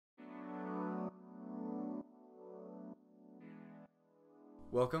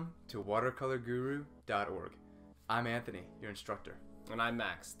Welcome to watercolorguru.org. I'm Anthony, your instructor. And I'm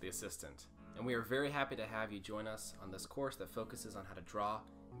Max, the assistant. And we are very happy to have you join us on this course that focuses on how to draw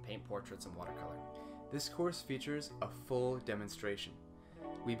and paint portraits in watercolor. This course features a full demonstration.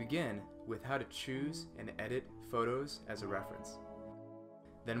 We begin with how to choose and edit photos as a reference.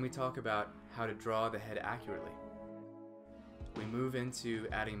 Then we talk about how to draw the head accurately. We move into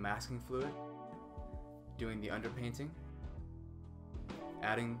adding masking fluid, doing the underpainting,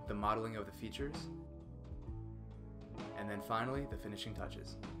 adding the modeling of the features, and then finally the finishing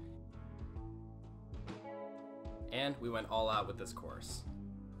touches. And we went all out with this course.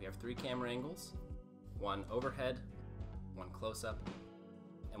 We have 3 camera angles, one overhead, one close-up,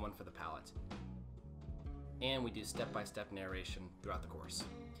 and one for the palette. And we do step-by-step narration throughout the course.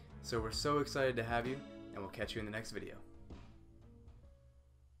 So we're so excited to have you, and we'll catch you in the next video.